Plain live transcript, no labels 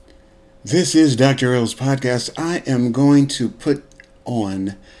This is Dr. Earl's podcast. I am going to put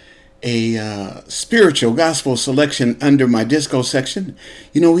on a spiritual gospel selection under my disco section.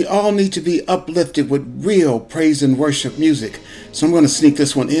 You know, we all need to be uplifted with real praise and worship music. So I'm going to sneak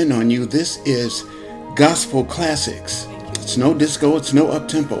this one in on you. This is gospel classics. It's no disco, it's no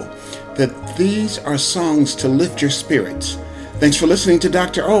up-tempo. That these are songs to lift your spirits. Thanks for listening to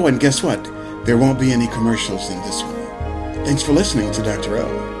Dr. O, and guess what? There won't be any commercials in this one. Thanks for listening to Dr.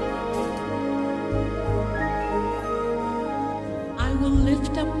 O.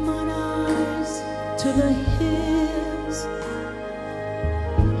 Lift up mine eyes to the hills,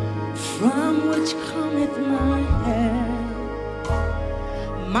 from which cometh my help.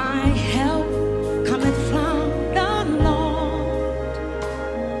 My help cometh from the Lord,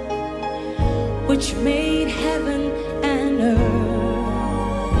 which made heaven and earth.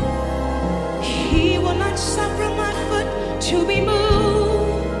 He will not suffer my foot to be moved.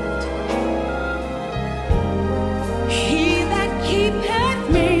 He that keepeth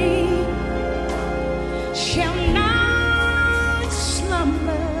me shall not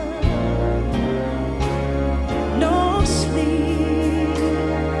slumber nor sleep.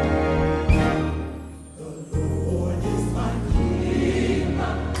 The Lord is my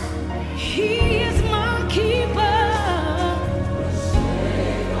keeper. He is my keeper. The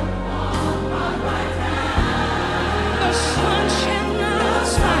shade upon my right hand. The sun shall not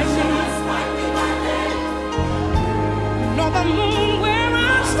smite me by day, nor the moon where I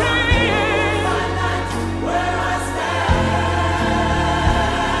stand.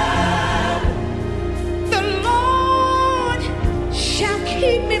 The Lord shall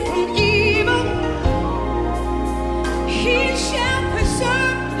keep me from evil. He shall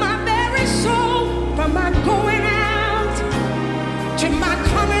preserve my very soul from my going out to my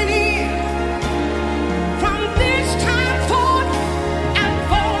coming in, from this time forth and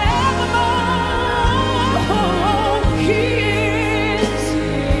forevermore. He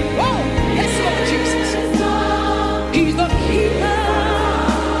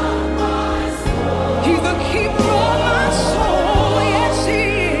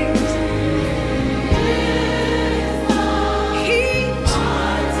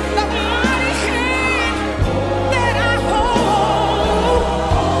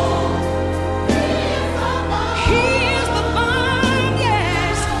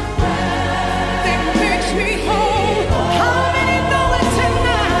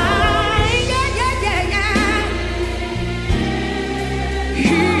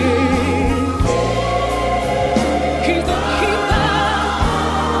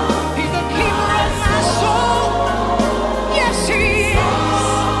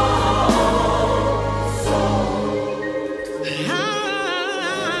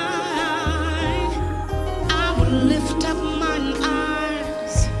lift up mine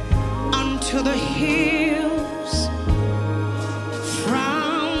eyes unto the hills,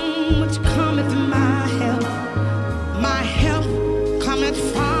 from which cometh my help. My help cometh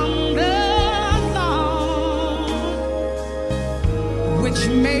from the Lord, which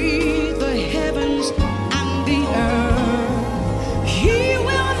made the heavens and the earth. He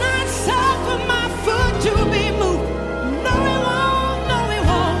will not suffer my foot to be moved. No, he won't, no, he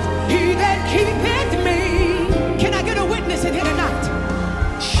won't. He that keepeth me, can I get a witness in here tonight?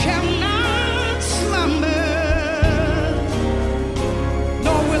 Shall not slumber,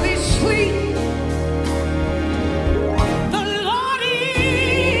 nor will he sleep. The Lord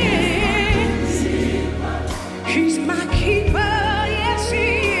is, He's my keeper, yes He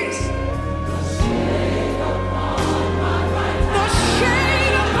is.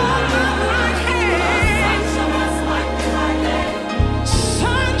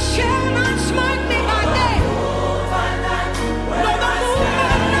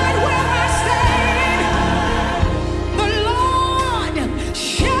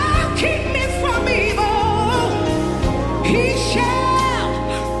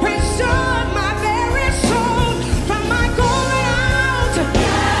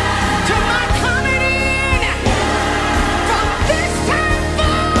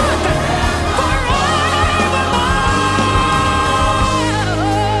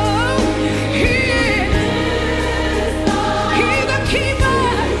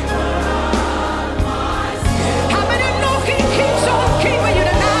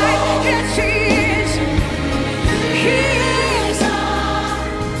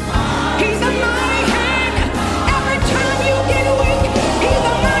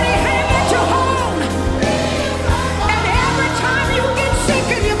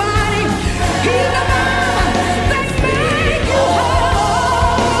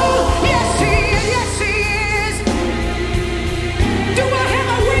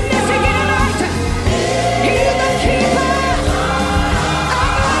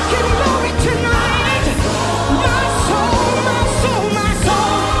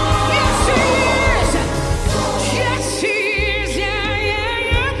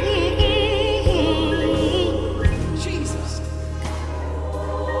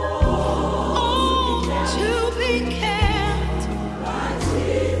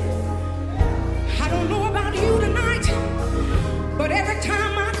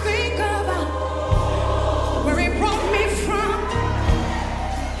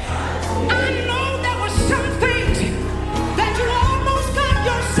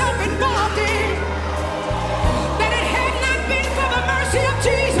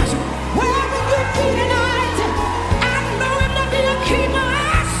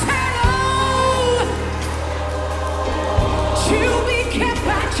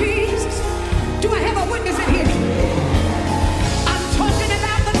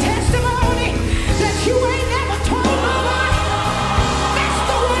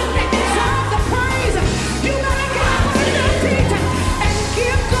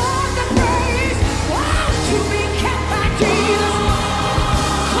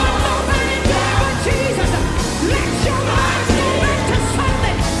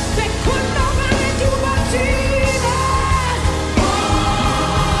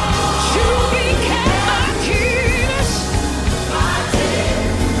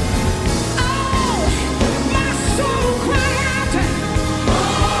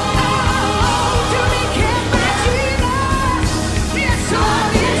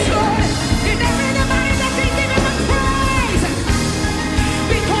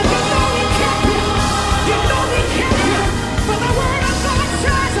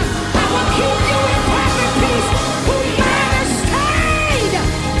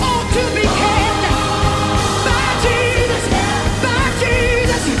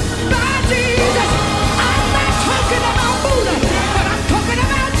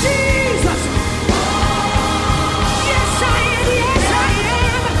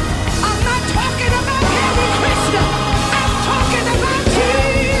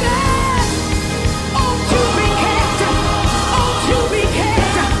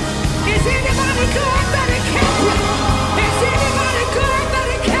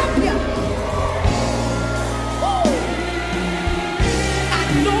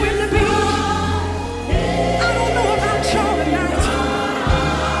 know him to be. I don't know about y'all tonight,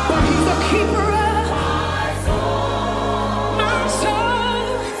 but he's a keeper of my soul.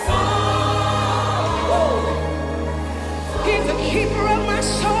 He's a keeper of my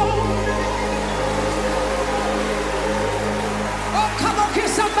soul. Oh, come on,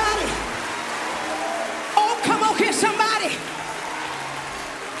 kiss somebody. Oh, come on, kiss somebody.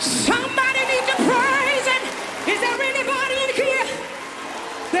 Somebody needs to praise him. Is there anybody in here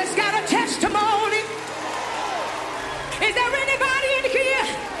that's got a testimony? Is there anybody in here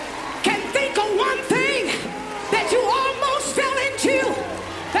can think of one thing that you almost fell into,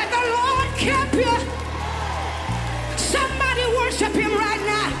 that the Lord kept you? Somebody worship him right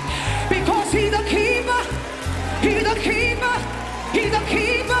now, because he's a keeper. He's a keeper. He's a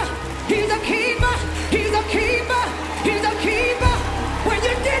keeper. He's a keeper. He's a keeper. He's a keeper. When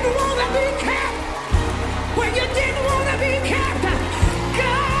you didn't want to be kept, when you didn't want to be kept,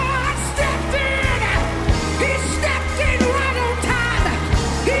 God stepped in. He stepped in right on time.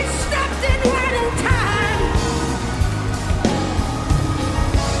 He stepped in right on time.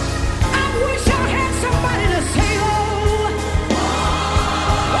 I wish I had somebody to say,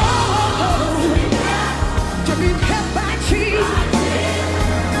 to be kept by Jesus.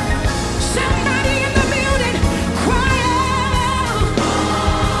 Somebody in the building cry out,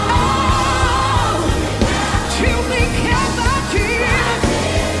 to be kept by Jesus.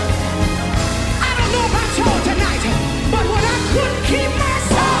 I don't know about y'all tonight, but when I couldn't keep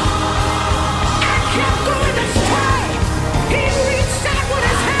myself, I kept going astray. He reached out with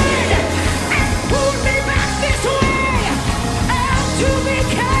his hand and pulled me back this way. To be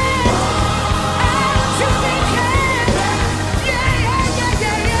kept. To be kept. Yeah.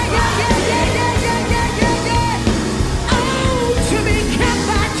 Oh, to be kept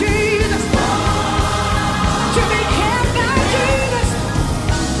by Jesus. To be kept by Jesus.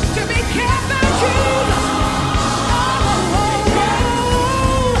 To be kept by Jesus.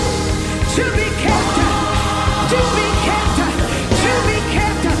 Oh, to be kept. To be kept. To be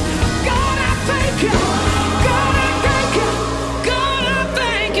kept. God, I thank you. God, I thank you. God, I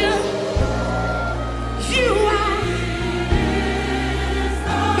thank you. You are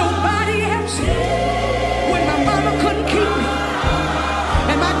nobody else. When my mama couldn't keep me,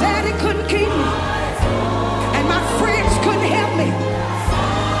 and my daddy couldn't keep me, and my friends couldn't help me,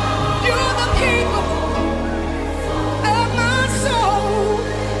 you're the keeper of my soul.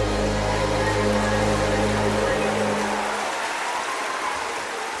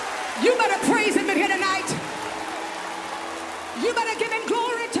 You better praise him in here tonight. You better give him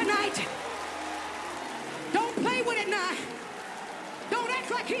glory tonight. Don't play with it now. Don't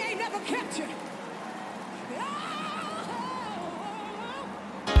act like he ain't never kept you.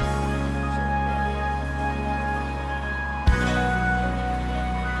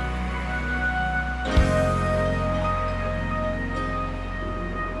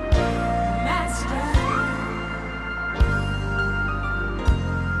 Master,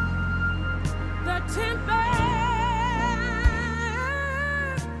 the tempest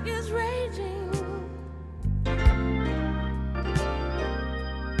is raging.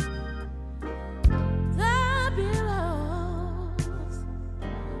 The billows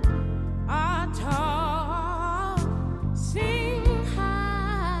are tossing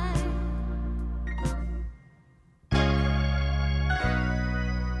high.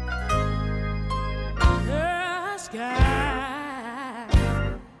 The sky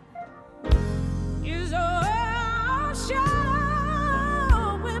is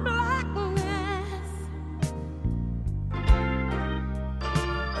overshadowed with blackness.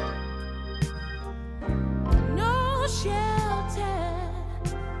 No shelter.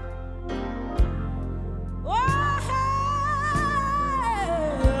 Oh,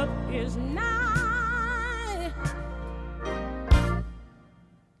 help is nigh.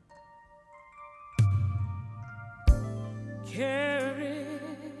 Carries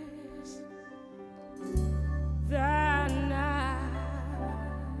the night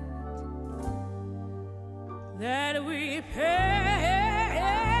that we perish.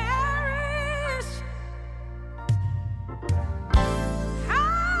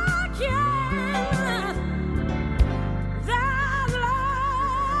 How can the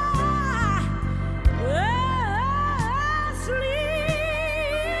Lord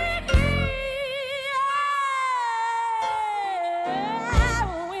sleep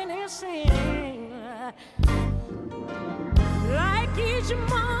when he sings? Like each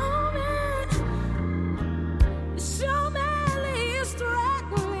moment, so many is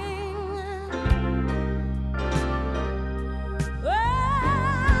threatening.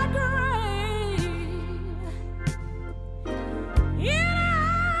 Oh, grave, in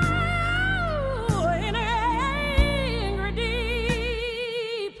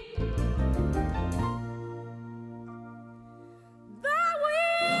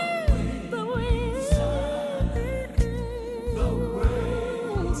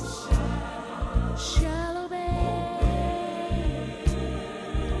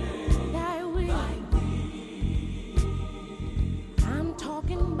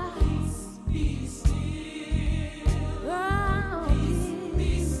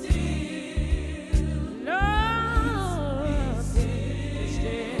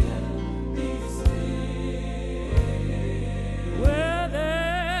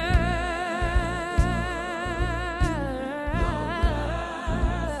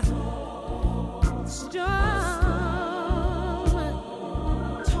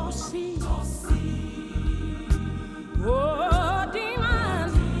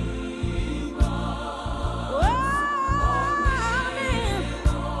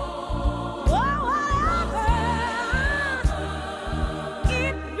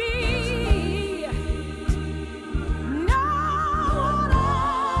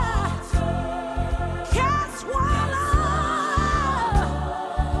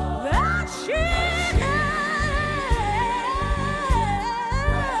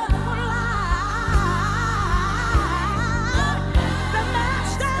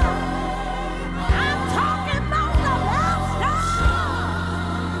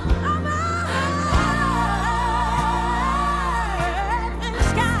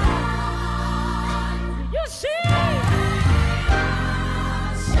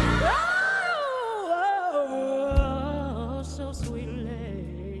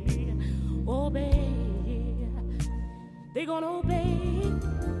obey. They're gonna obey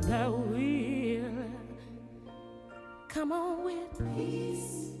thy will. Come on with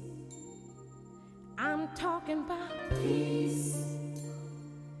peace. I'm talking about peace.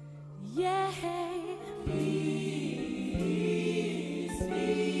 Yeah. Peace, peace,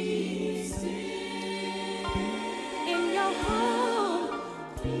 peace. In your home,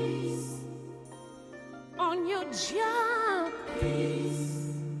 peace. On your job,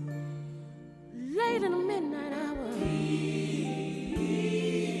 peace. Late in the midnight hour, peace,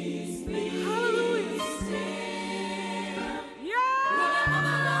 peace. Hallelujah. Yeah.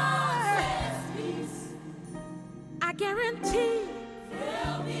 Peace. I guarantee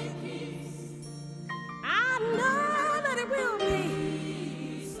there'll be peace. I know that it will be.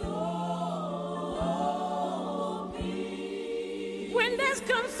 Peace. When there's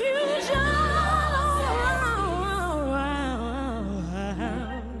confusion.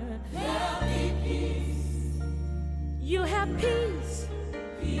 You have peace.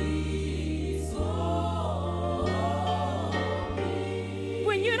 Peace, oh, peace.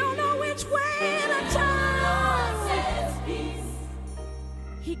 When you don't know which way to turn, says peace.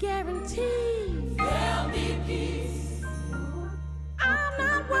 He guarantees there'll be peace. I'm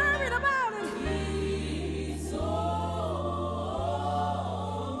not worried about it. Peace, oh,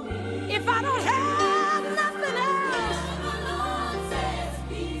 peace. If I don't have nothing else, the Lord says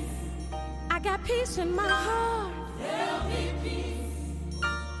peace. I got peace in my heart. There'll be peace.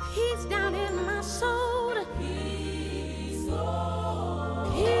 Peace down in my soul. Peace,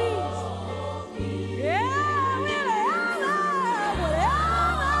 oh, peace. Peace. Yeah,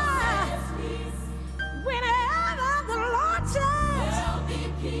 whenever the Lord says, there'll be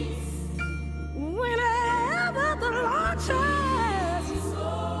peace. Whenever the Lord says, peace, oh,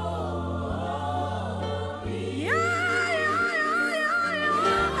 peace. Yeah.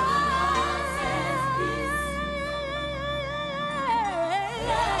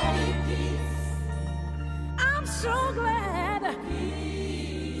 So glad.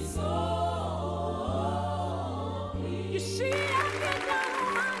 Peace, oh, peace. You see, I get down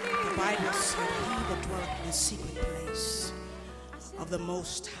on my knees. The Bible said, "He that dwelleth in the secret place of the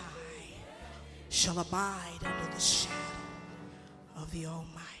Most High shall abide under the shadow of the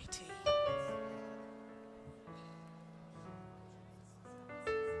Almighty."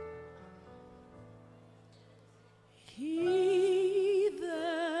 He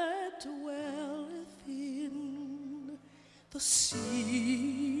that dwelleth in the secret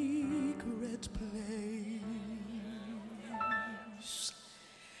place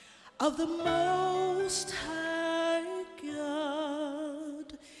of the Most High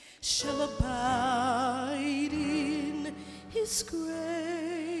God shall abide in His grace,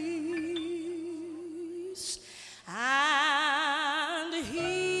 and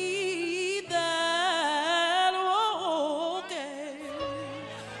he that walketh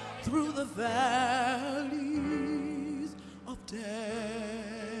through the valleys of death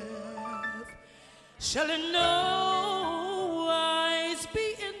shall in no wise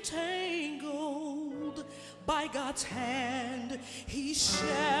be entangled by God's hand. He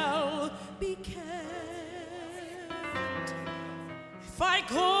shall be kept. If I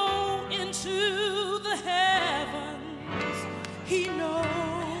go into the heavens, He knows.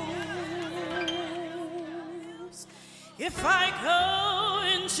 If I go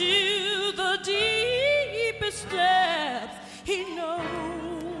into the deepest depths, He knows.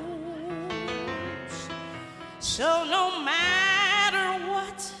 So no matter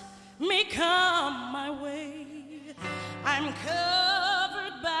what may come my way, I'm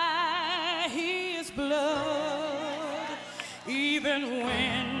covered by His blood. Even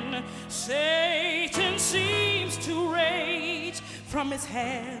when Satan seems to rage, from His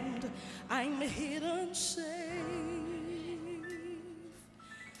hand I'm hidden safe.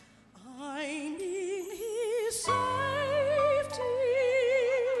 I'm in His safety,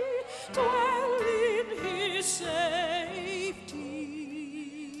 dwell in His safety.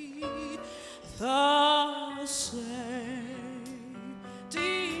 The safety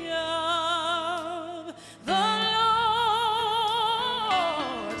of the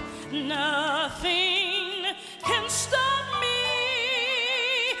Lord. Nothing can stop me,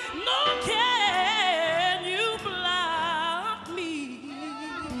 nor can you block me.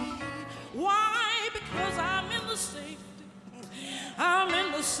 Why? Because I'm in the safety. I'm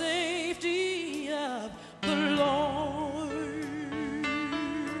in the safety of the Lord.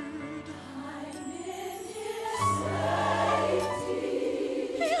 I'm in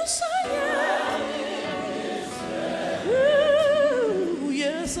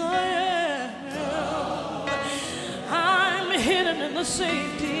the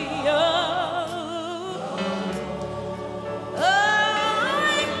safety of.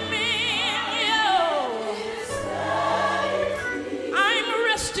 I'm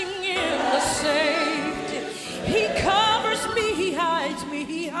resting in the safety. He covers me, he hides me,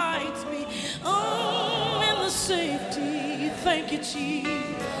 he hides me. Oh, in the safety. Thank you, Jesus.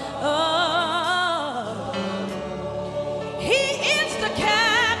 He is the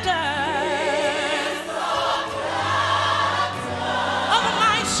captain of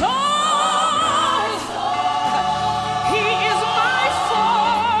my soul. He is my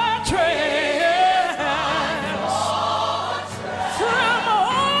fortress from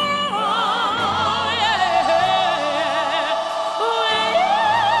all,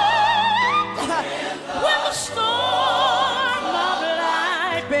 when the storm of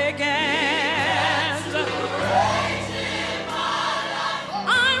life begins,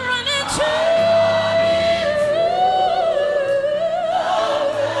 I run into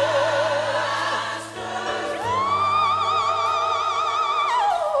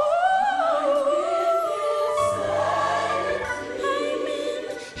I'm in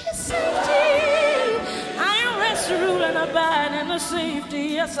his safety. I rest, rule, and abide in the safety.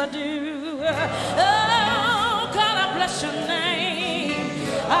 Yes, I do. Oh, God, I bless your name.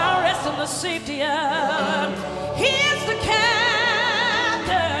 I rest in the safety of. He is the captain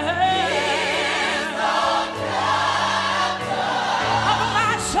of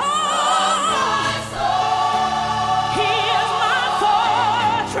my soul. He is my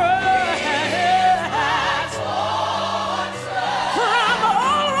fortress from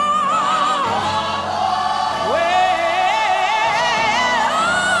all wrong.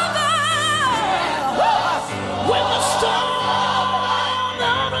 When the storm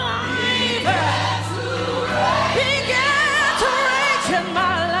of life began to rage in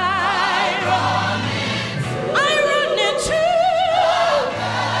my life, I run into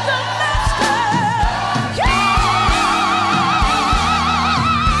the Master.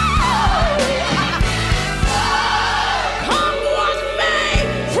 Come what may,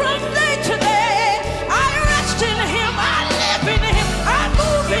 from day to day, I rest in him, I live in him, I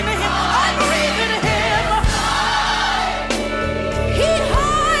move in him, I breathe in him. He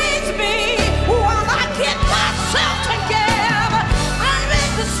hides me while I get myself together. I'm in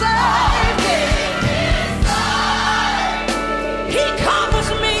the safety. He covers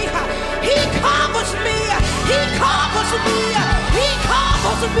me, he covers me, he covers me, he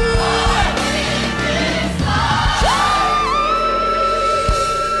covers me.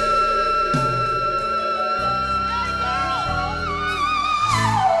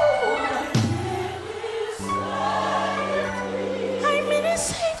 I'm in his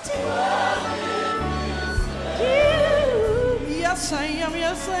safety. Yes, I am,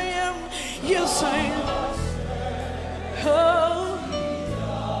 yes, I am, yes, I am. Oh,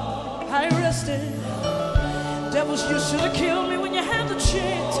 I rested. Devils, you should have killed me when you had the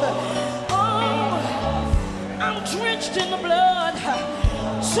chance. Oh, I'm drenched in the blood,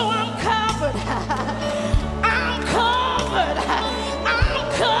 so I'm covered. I'm covered. I'm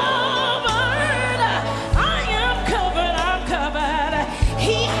covered. I am covered. I'm covered.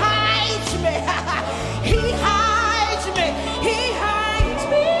 He hides me. He hides me. He hides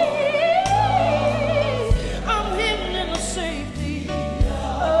me. I'm hidden in the safety.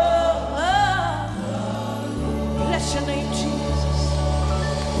 Oh, bless your name, Jesus.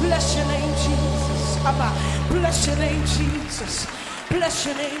 Bless your name, Jesus. Abba, bless your name, Jesus. Bless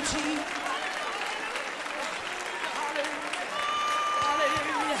your name, Jesus.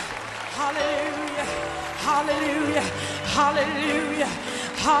 Hallelujah. Hallelujah. Hallelujah. Hallelujah.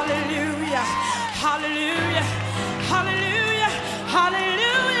 Hallelujah. Hallelujah. Hallelujah.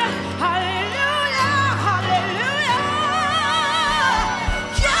 Hallelujah. Hallelujah.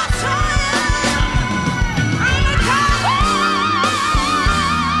 Yes, I am. I'm a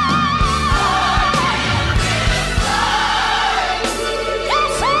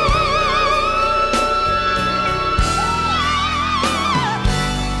yes, I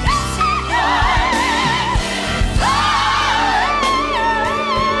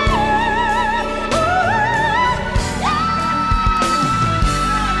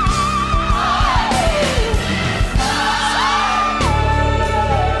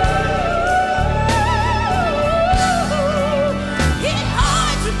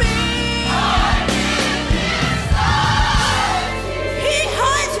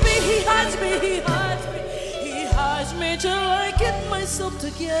myself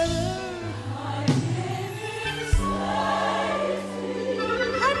together.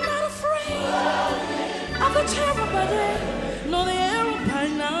 I'm not afraid of the terror by day, nor the arrow by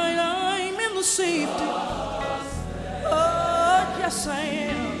night. I'm in the safety. Oh, yes I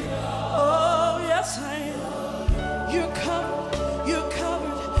am. Oh, yes I am. You're covered, you're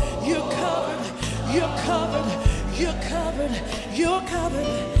covered, you're covered, you're covered, you're covered, you're covered,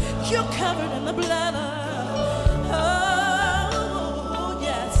 you're covered in the blood of, oh,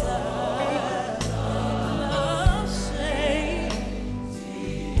 yes I say.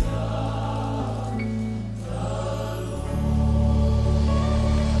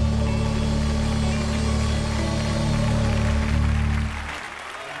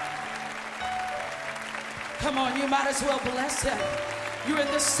 Come on, you might as well bless him. You're in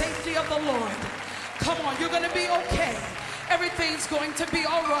the safety of the Lord. Come on, you're going to be okay. Everything's going to be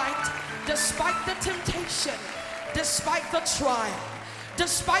all right. Despite the temptation, despite the trial,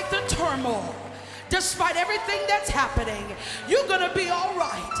 despite the turmoil, despite everything that's happening, you're going to be all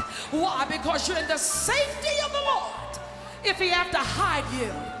right. Why? Because you're in the safety of the Lord. If he have to hide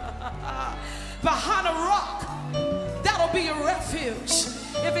you behind a rock, that'll be your refuge.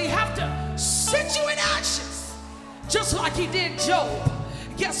 If he have to sit you in ashes, just like he did Job,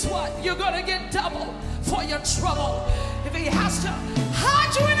 guess what? You're going to get double for your trouble. If he has to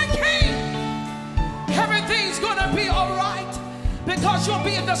hide you in a cave, everything's going to be all right, because you'll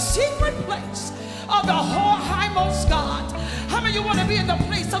be in the secret place of the highmost God. How many of you want to be in the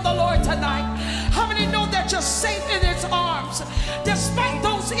place of the Lord tonight? How many know that you're safe in his arms? Despite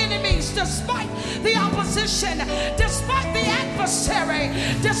those enemies, despite the opposition, despite the adversary,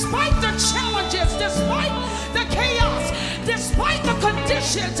 despite the challenges, despite the chaos, despite the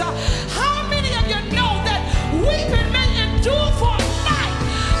conditions, how many of you know that weeping may endure for a night,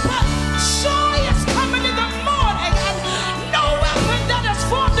 but joy is coming in the morning, and no weapon that is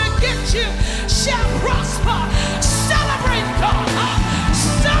formed against you shall prosper. Celebrate God.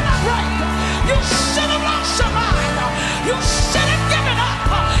 Celebrate. You should have lost your mind. You should have given up.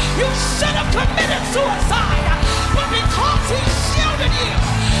 You should have committed suicide. But because he shielded you,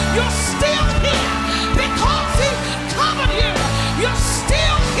 you're still here. Because he covered you, you're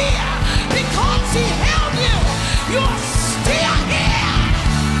still here. Because he held you, you're still here.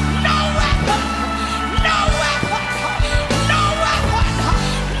 No weapon, no weapon, no weapon,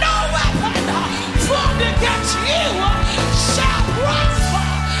 no weapon formed against you shall prosper.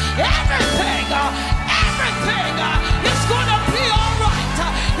 Everything is going to be all right.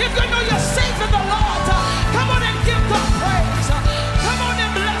 If you know you're safe in the Lord, come on and give God praise. Come on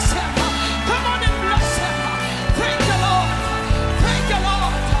and bless him. Come on and bless him. Thank you, Lord. Thank you,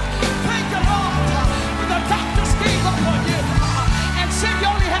 Lord. Thank you, Lord. When the doctors gave up on you and said you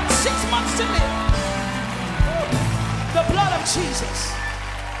only had 6 months to live, the blood of Jesus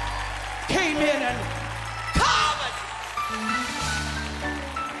came in and covered.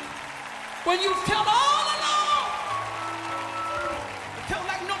 When you felt all alone, it felt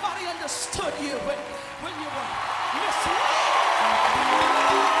like nobody understood you when you were misled.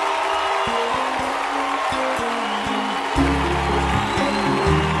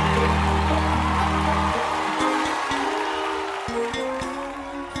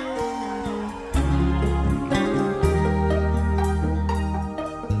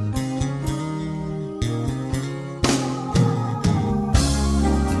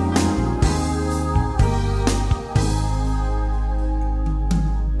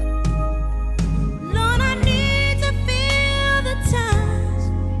 Lord, I need to feel the time.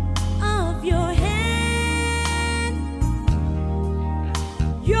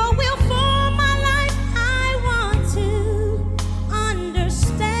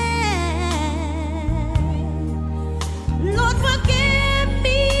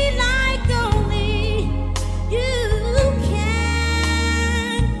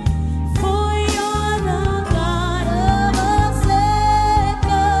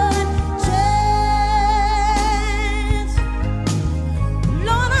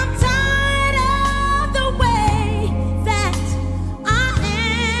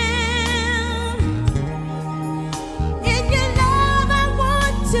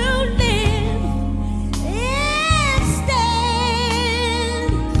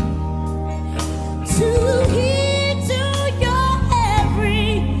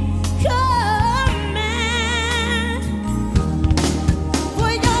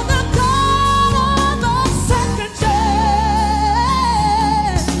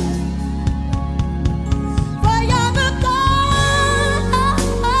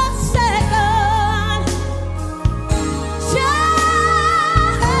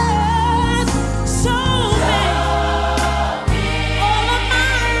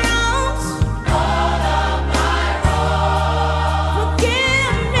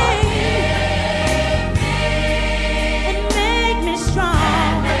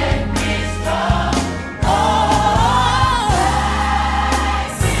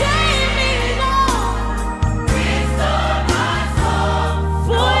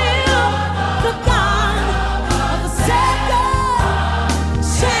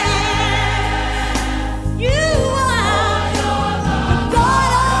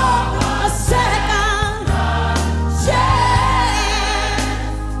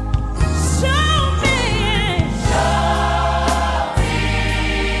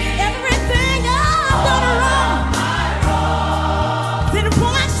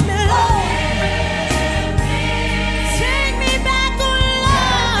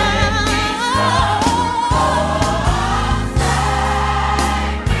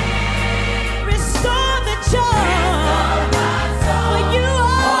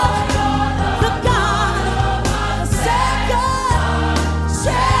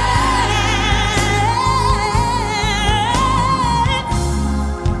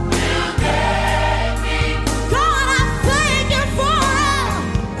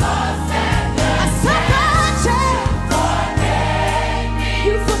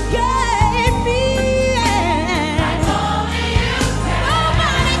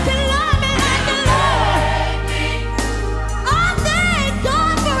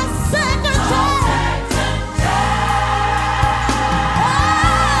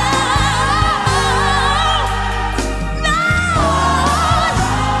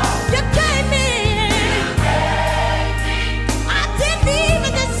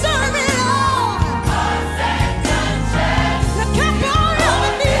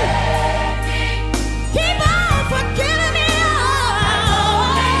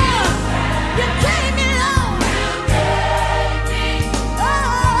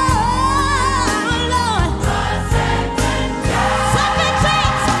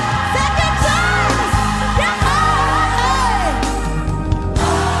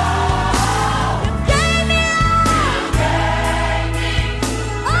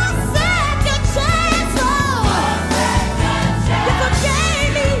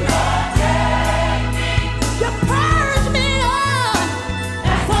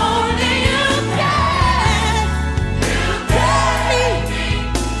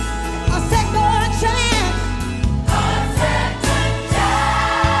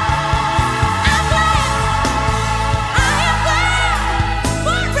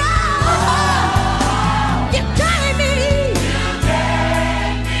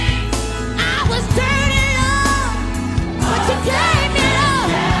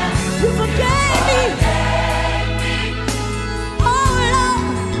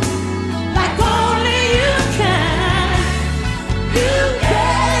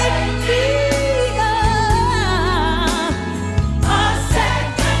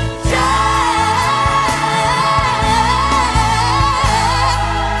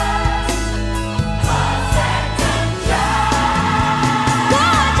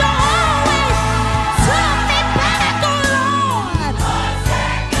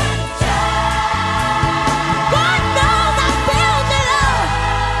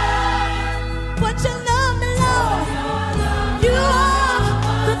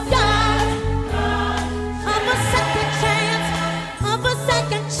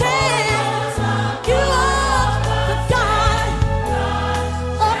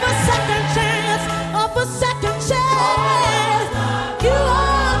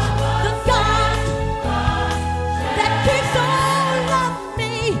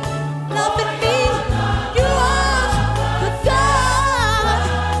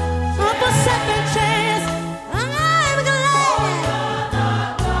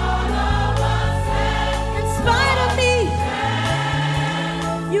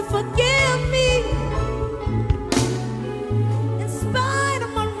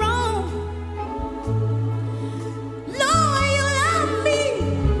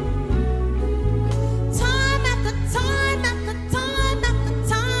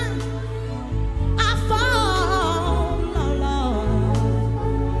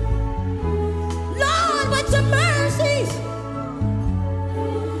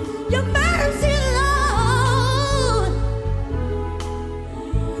 Your mercy, Lord,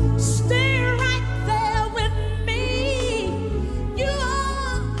 stay right there with me. You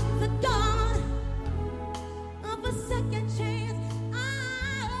are the God of a second chance.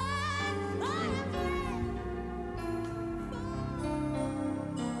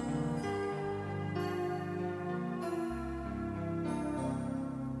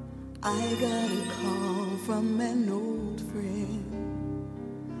 I got a call from an old friend.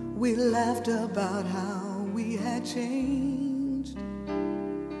 We laughed about how we had changed,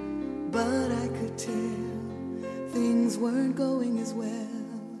 but I could tell things weren't going as well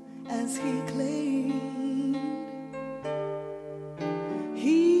as he claimed.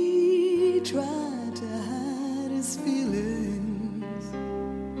 He tried to hide his feelings,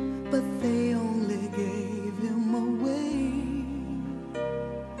 but they only gave him away.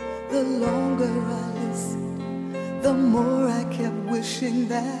 The longer I listened, the more I kept wishing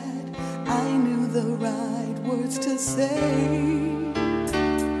that I knew the right words to say.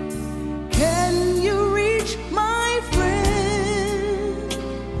 Can you reach my friend?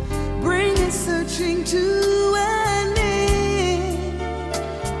 Bring his searching to an end.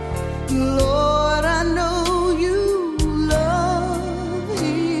 Lord, I know you love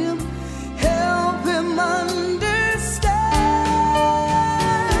him. Help him understand.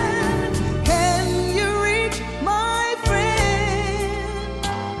 Can you reach my friend?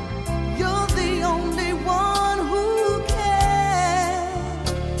 You're the only one who can.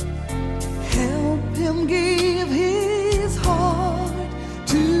 Help him give his heart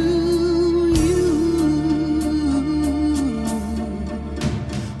to you.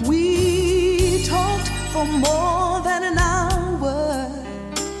 We talked for more than an hour.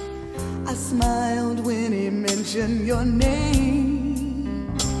 I smiled when he mentioned your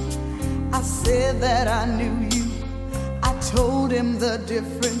name. I said that I knew you. I told him the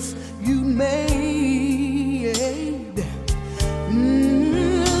difference you made.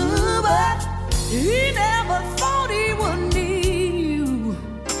 But he never thought he would need you.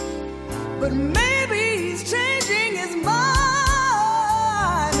 But maybe he's changing his mind.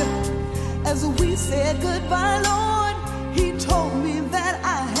 As we said goodbye, Lord, he told me that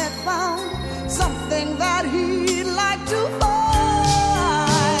I had found something that he'd like to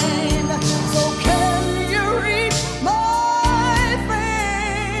find. So can you reach my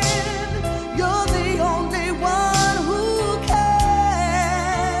friend? You're the only one who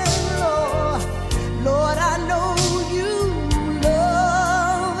can. Lord, I know you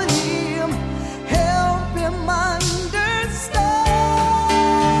love him. Help him understand.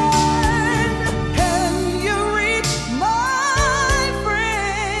 Can you reach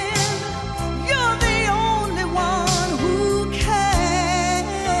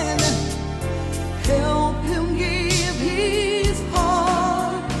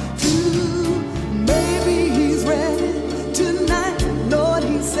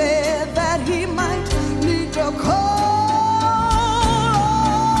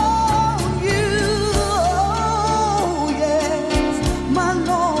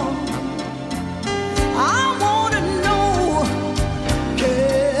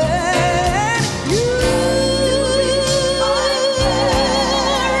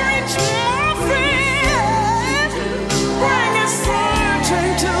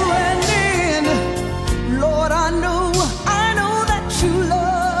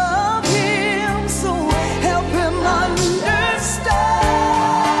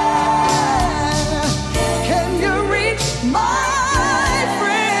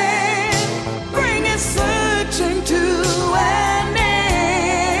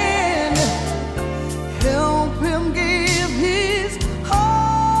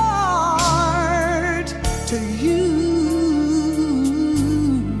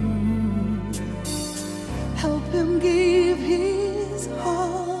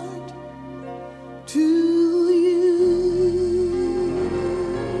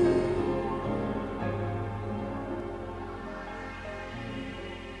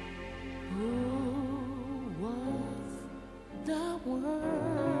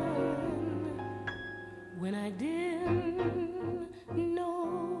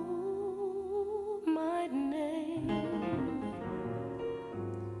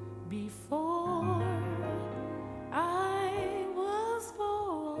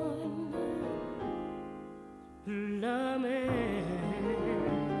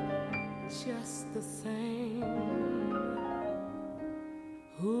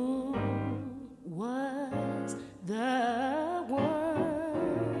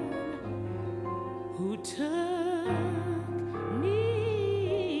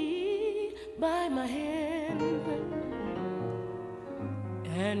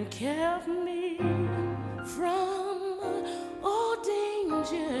and kept me from all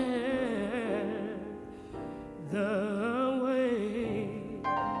danger. The way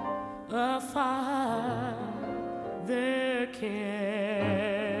a Father can.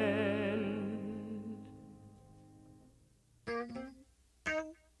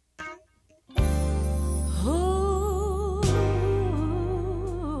 Who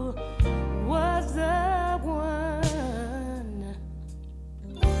was the one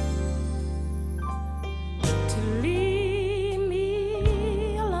to lead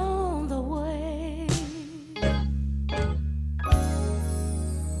me along the way?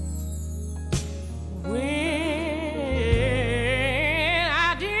 When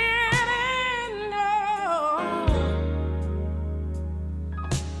I didn't know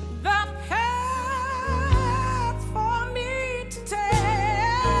the path for me to take.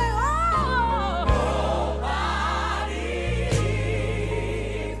 Nobody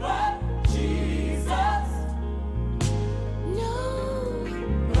but Jesus. No.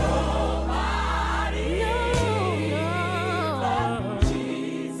 Nobody but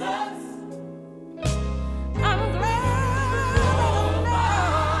Jesus. I'm glad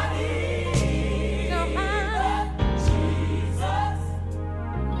nobody but Jesus.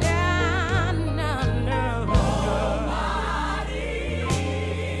 Yeah, no. Nobody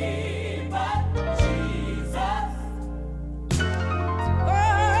but Jesus.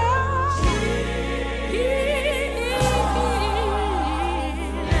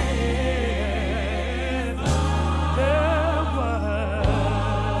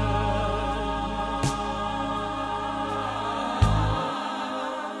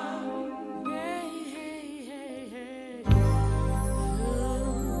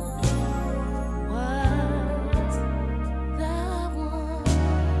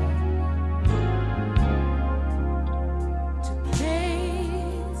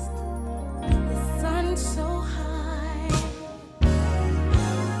 So high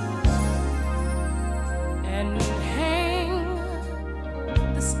and hang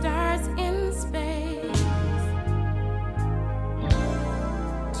the stars in space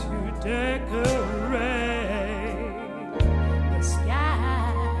to decorate the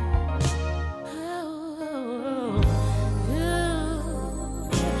sky.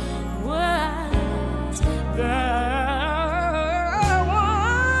 Was the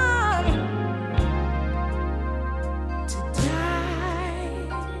one to die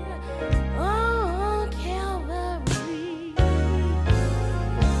on Calvary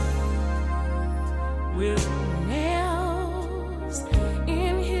with nails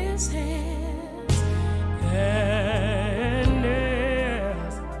in his hands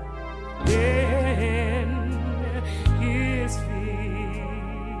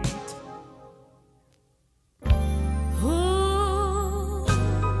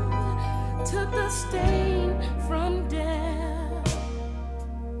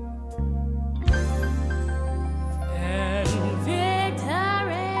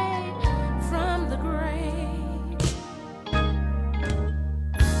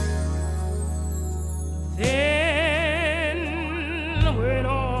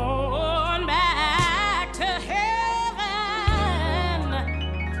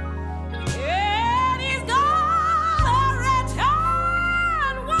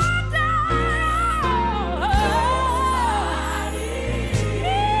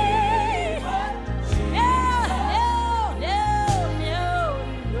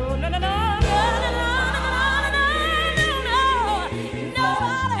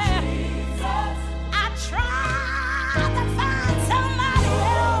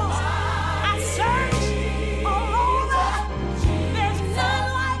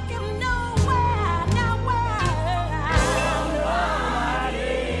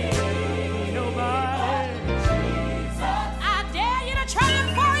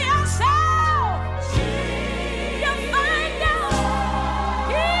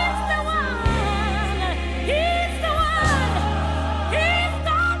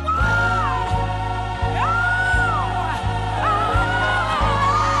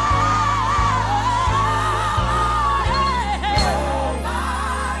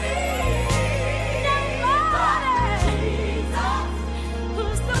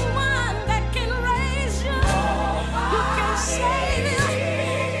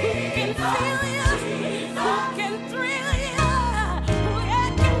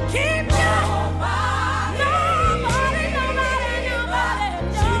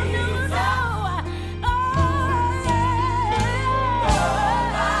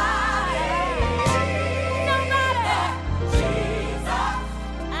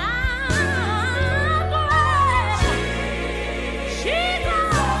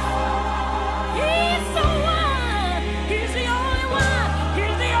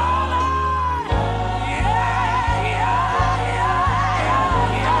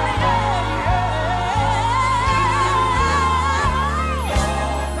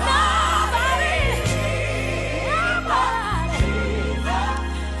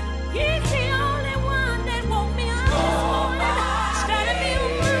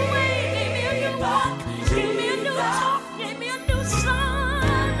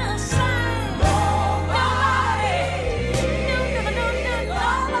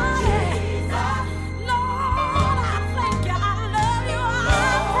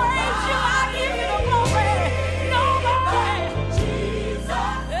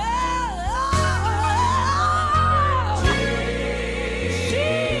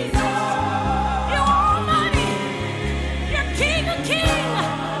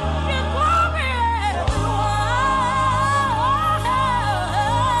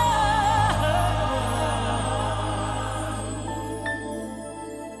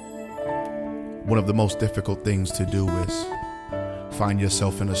one of the most difficult things to do is find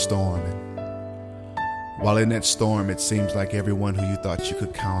yourself in a storm, and while in that storm it seems like everyone who you thought you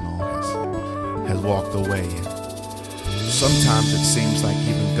could count on has walked away, and sometimes it seems like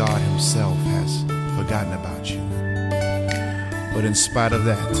even God himself has forgotten about you. But in spite of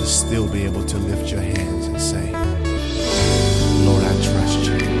that, to still be able to lift your hands and say, Lord, I trust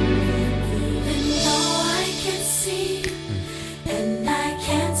you. Even though I can see and I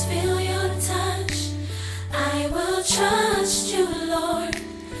can't feel your touch, I will trust you, Lord.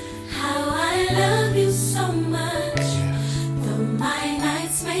 How I love you so much. Though my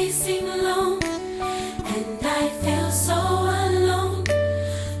nights may seem long and I feel so alone,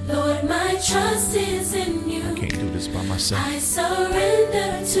 Lord, my trust is in you. I can't do this by myself. I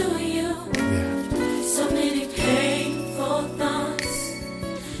surrender to you. Yeah. So many painful thoughts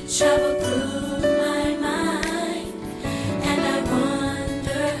travel through my mind, and I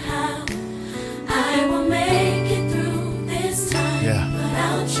wonder how I will make it through this time. Yeah. But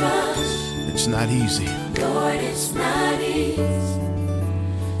I'll trust, It's not easy. Lord, it's not easy.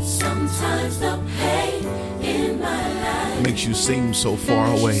 Sometimes the pain in my life Makes you seem so far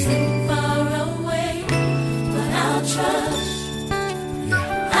away. seems far away, but I'll trust.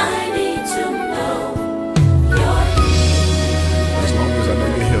 Yeah. I need to know you're here. As long as I know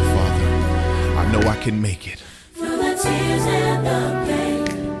you're here, Father, I know I can make it. Through the tears and the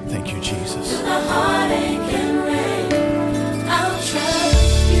pain, Thank you, Jesus. through the heartache and rain, I'll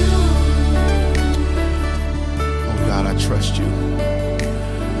trust you. Oh God, I trust you.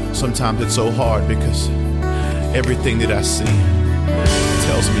 Sometimes it's so hard because everything that I see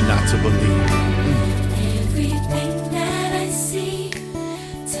tells me not to believe. Everything that I see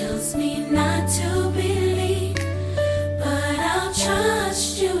tells me not to believe, but I'll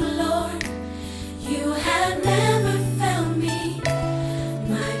trust you, Lord. You have never failed me.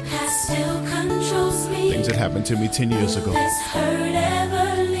 My past still controls me. Things that happened to me 10 years ago. Less hurt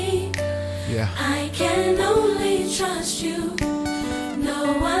ever leave. Yeah. I can only trust you.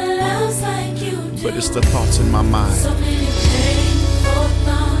 No one loves like you do. But it's the thoughts in my mind. So many painful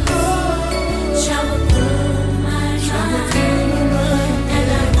thoughts travel through my mind, and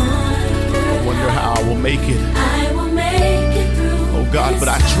I Wonder how I will make it. I will make it through. Oh God, but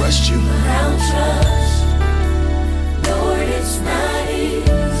I this trust you. time. I'll trust, Lord, it's not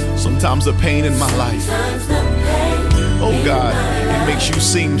easy. Sometimes the pain in my life, Sometimes the pain oh in God, my it life makes you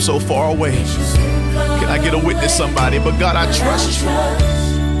seem so far away. seems far Can I get a witness, somebody? But God, I trust you.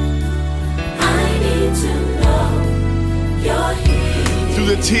 I need to know you're here. Through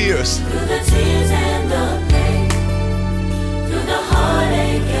the tears, Through the tears and the pain, through the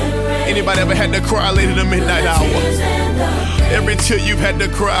heartache and rain. anybody ever had to cry late in the midnight hour? Tears and the pain, Every tear you've had to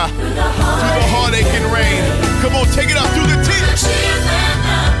cry through the through the heartache heartache and rain. Come on, take it up through the tears. and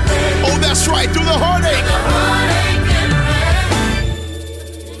the pain, Oh, that's right, through the heartache. heartache and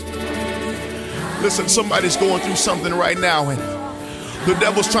rain. Listen, somebody's going through something right now, and the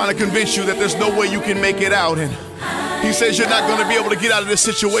devil's trying to convince you that there's no way you can make it out, and he says you're not going to be able to get out of this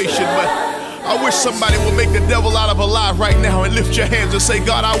situation. But I wish somebody would make the devil out of a lie right now and lift your hands and say,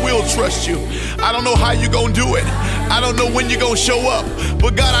 God, I will trust you. I don't know how you're going to do it. I don't know when you're going to show up,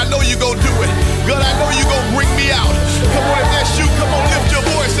 but God, I know you're going to do it. God, I know you're going to bring me out. Come on, if that's you, come on, lift your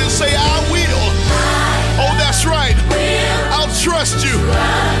voice and say, I will. Oh, that's right. I'll trust you.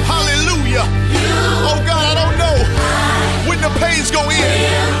 Hallelujah. Oh, God, I don't know when the pains go in,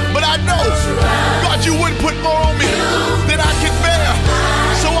 but I know, God, you wouldn't put more on me than I can bear.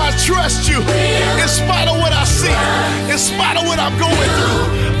 So I trust you in spite of what I see, in spite of what I'm going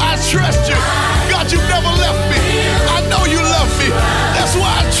through. I trust you. God, you never left me. I know you love me. That's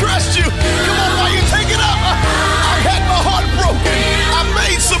why I trust you. Come on, while you take it up. I've had my heart broken. I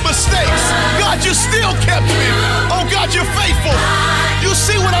made some mistakes. God, you still kept me. Oh, God, you're faithful. You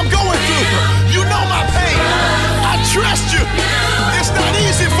see what I'm going through. You know my pain. I trust you. It's not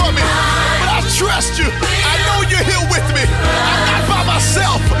easy for me, but I trust you. I know you're here with me. I'm not by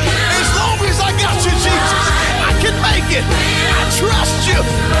myself. As long as I got you, Jesus, I can make it. I trust you.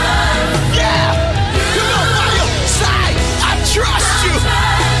 Yeah. Come on, by your side. I trust you.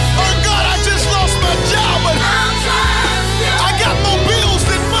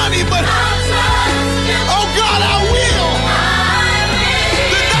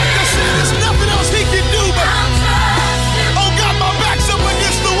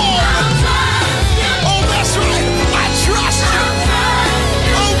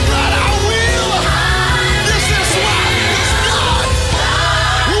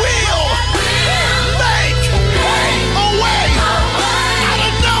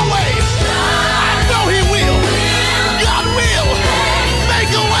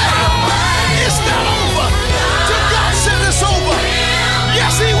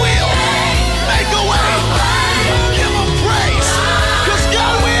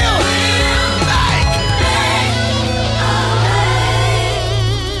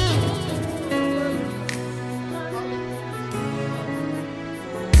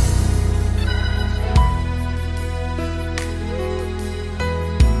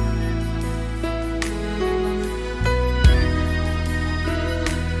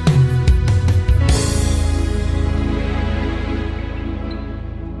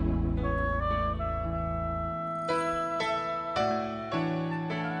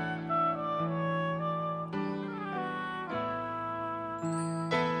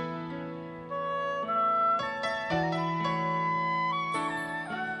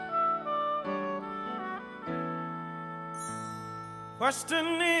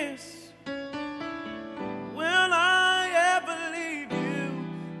 Question is, will I ever leave you?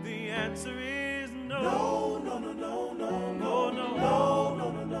 The answer is no. No, no, no, no, no, no, no, no,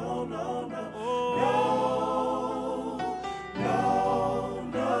 no, no, no, no, no,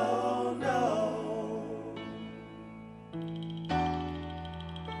 no, no, no, no.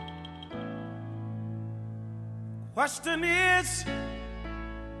 Question is,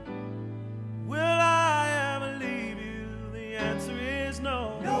 will I ever leave you? The answer is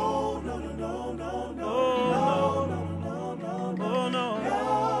no. No, no, no, no, no, no, no, no, no, no, no,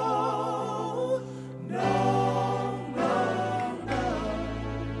 no, no, no.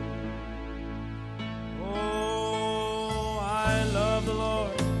 Oh, I love the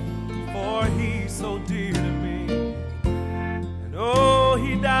Lord, for He's so dear to me. And oh,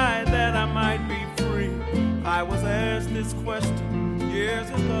 He died that I might be free. I was asked this question years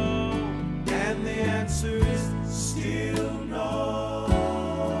ago, and the answer is still no.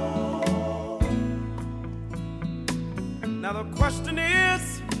 Now the question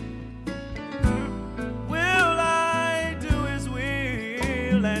is, will I do His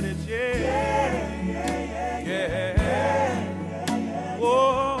will? And it's yeah, yeah, yeah, yeah.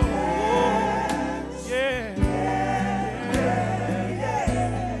 Whoa, yeah.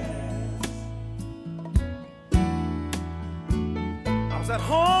 I was at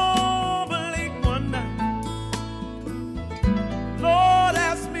home late one night. Lord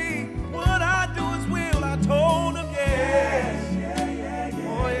asked me, would I do His will? I told Him yes.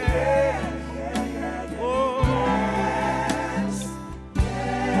 Oh yes. Oh yes.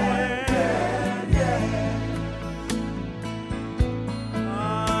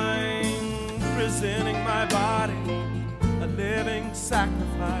 I'm presenting my body a living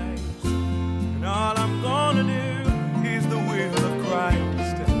sacrifice, and all I'm gonna do is the will of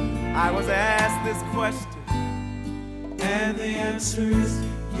Christ. I was asked this question, and the answer is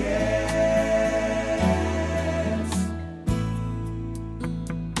yes.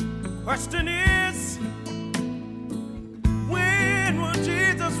 Question is, when will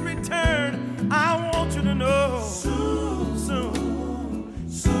Jesus return? I want you to know soon, soon,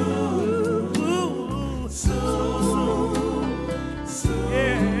 soon, soon, soon,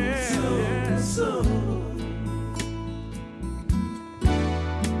 yeah, soon.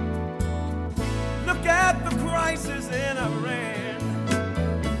 Look at the crisis in Iran.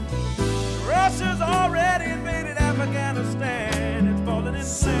 Russia's already invaded Afghanistan. It's falling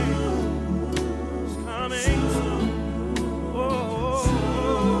insane. It's coming soon. Oh,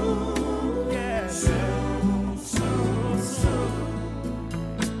 yeah. Soon, soon, soon.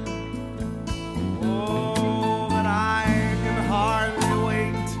 Oh, but I can hardly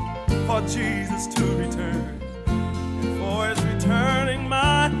wait for Jesus to return. And for His returning,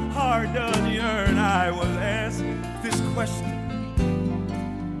 my heart does yearn. I was asked this question,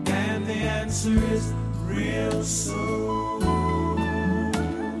 and the answer is real soon.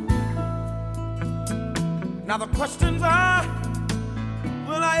 Now the questions are,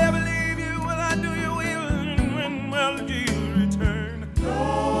 will I ever leave you? Will I do your will? And when will Jesus return?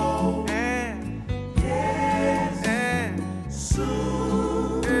 No. And yes. And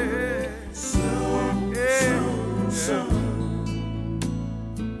soon. Yeah. Soon. Yeah. Soon. Soon.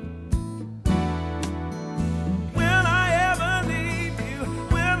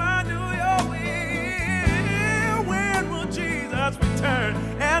 Return,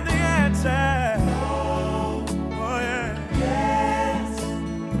 and the answer, oh yeah, yes,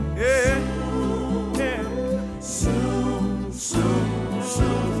 yeah, yeah, soon, soon,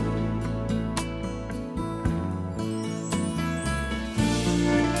 soon.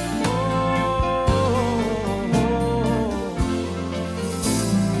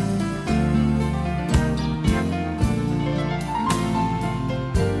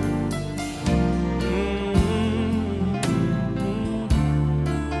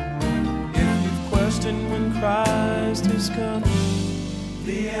 When Christ is coming,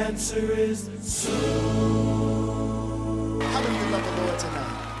 the answer is soon. How many of you love the Lord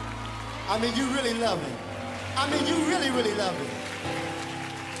tonight? I mean, you really love Him. I mean, you really, really love Him.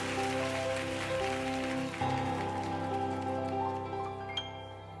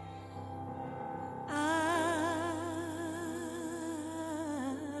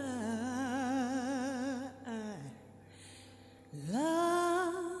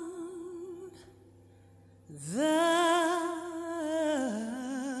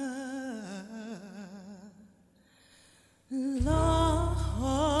 Lord,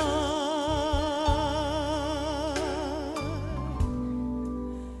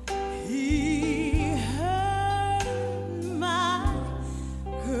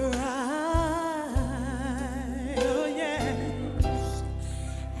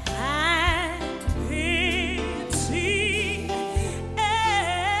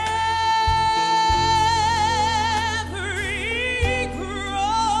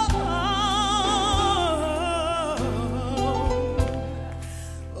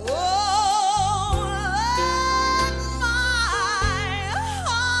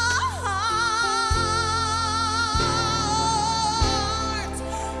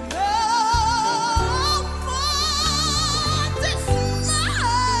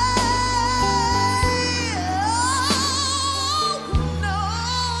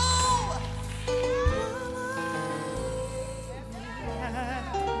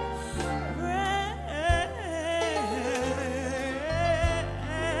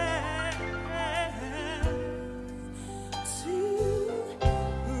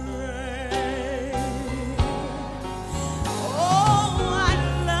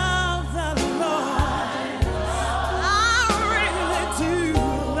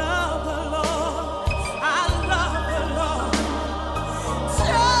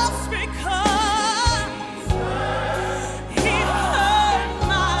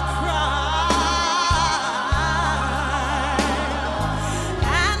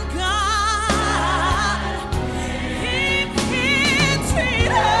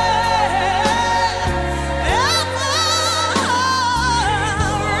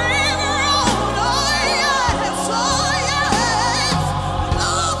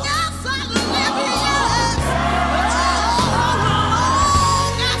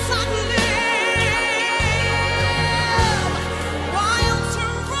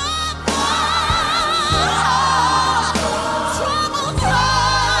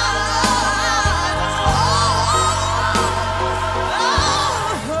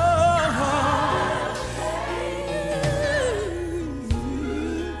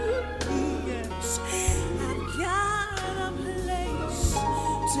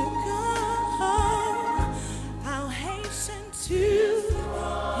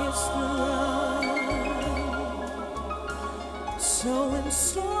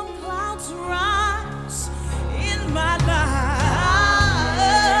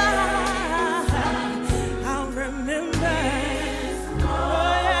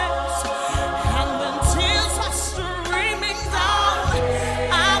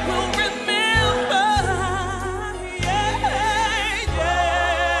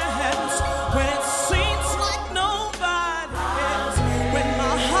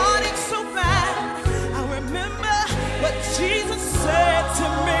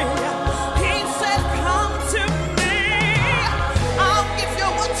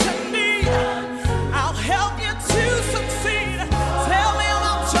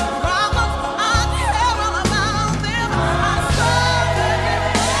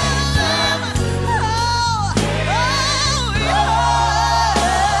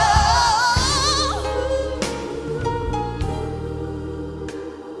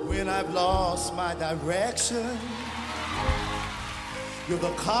 my direction. You're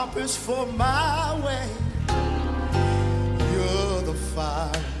the compass for my way. You're the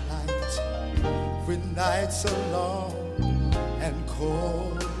fire light when nights are long and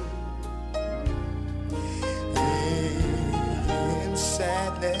cold. In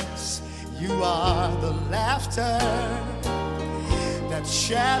sadness, you are the laughter that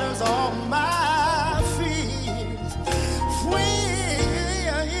shatters all my fears. When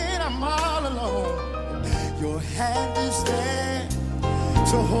I'm all alone, your hand is there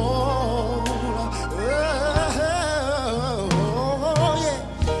to hold. Oh, yeah.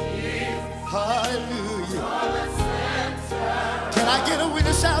 Hallelujah. Can I get a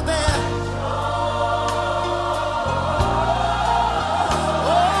witness out there?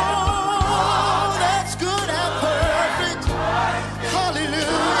 Oh, that's good and perfect. Hallelujah.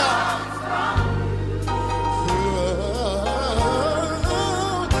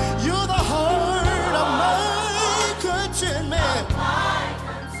 You're the heart of my contentment.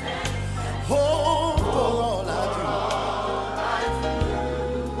 Oh, for all I do.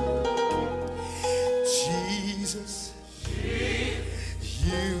 Jesus,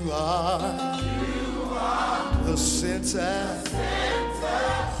 you are the center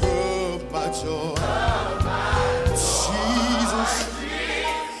of my joy. Jesus,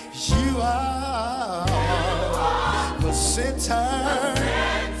 you are the center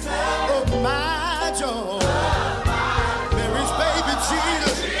of my joy. Mary's baby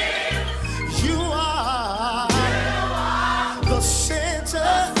Jesus, you are the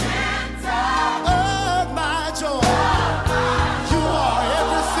center of my joy. You are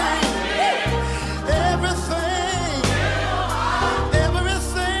everything, everything,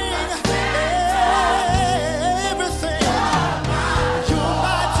 everything, everything. You're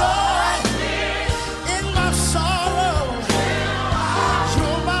my joy in my sorrow.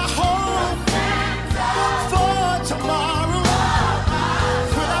 You're my hope for tomorrow.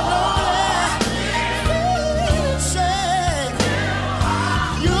 When I'm lonely, say,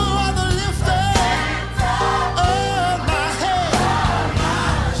 you are the lifter of my head.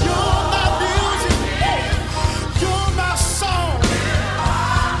 You're my music. You're my song.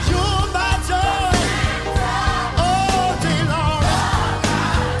 You're my joy all day long.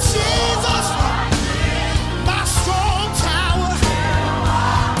 Jesus, my strong tower.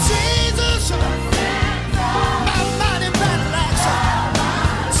 Jesus, my mighty battle axe.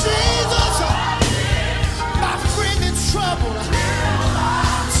 Jesus, my friend in trouble.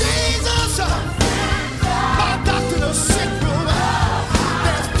 Jesus, my doctor in the sick room.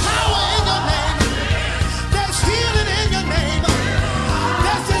 There's power in your name. There's healing in your name.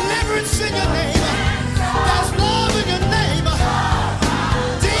 There's deliverance in your name. There's love in your name.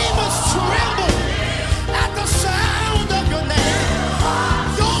 Demons tremble at the sound of your name.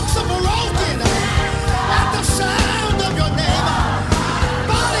 Yokes are broken at the sound of your name.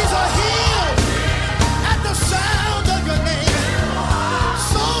 Bodies are healed at the sound of your name.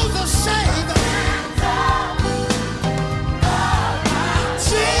 Souls are saved.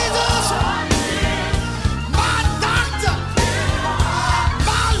 Jesus, my doctor,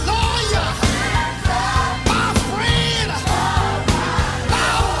 my lawyer, my friend,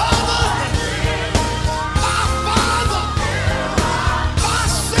 my mother, my father, my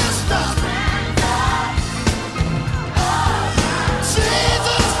sister.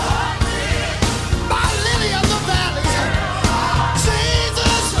 Jesus, my lily of the valley.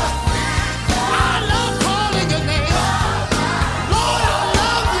 Jesus, I love calling your name. Lord, I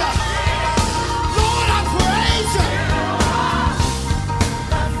love you. Lord, I praise you.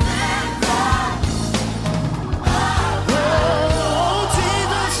 Oh,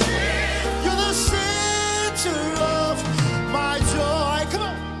 Jesus, you're the center of my joy. Come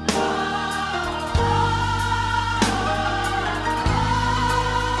on.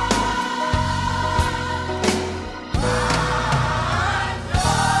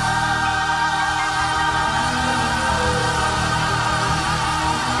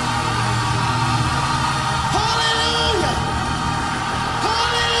 Hallelujah.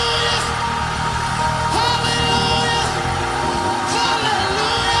 Hallelujah. Hallelujah.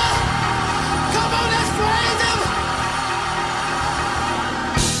 Hallelujah. Come on, let's praise him.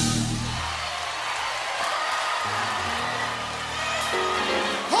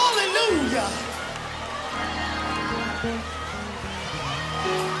 Hallelujah.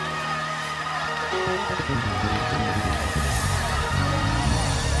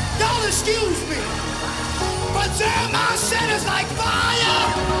 Y'all excuse me, but Jeremiah said it's like fire.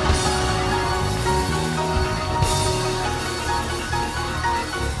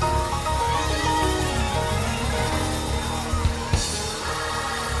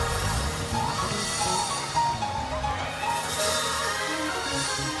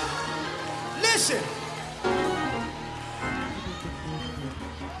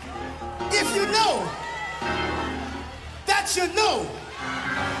 If you know that you know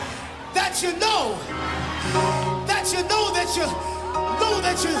that you know that you know that you know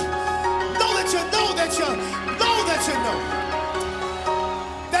that you know that you know that you know that you know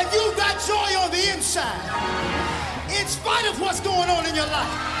that you've got joy on the inside in spite of what's going on in your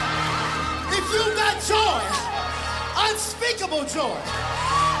life. If you've got joy, unspeakable joy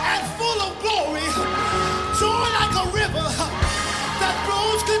and full of glory, joy like a river that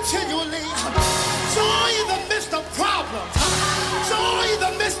flows continually, joy in the midst of problems, joy in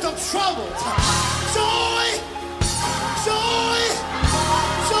the midst of troubles, joy, joy,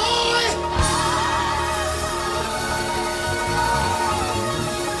 joy.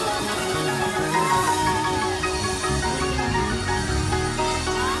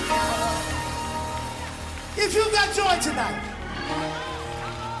 If you've got joy tonight,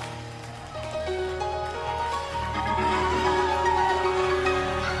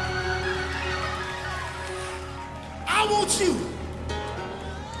 I want you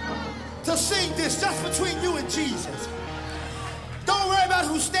to sing this just between you and Jesus. Don't worry about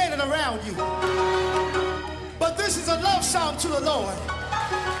who's standing around you. But this is a love song to the Lord.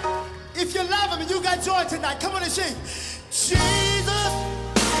 If you love him and you got joy tonight, come on and sing. Jesus.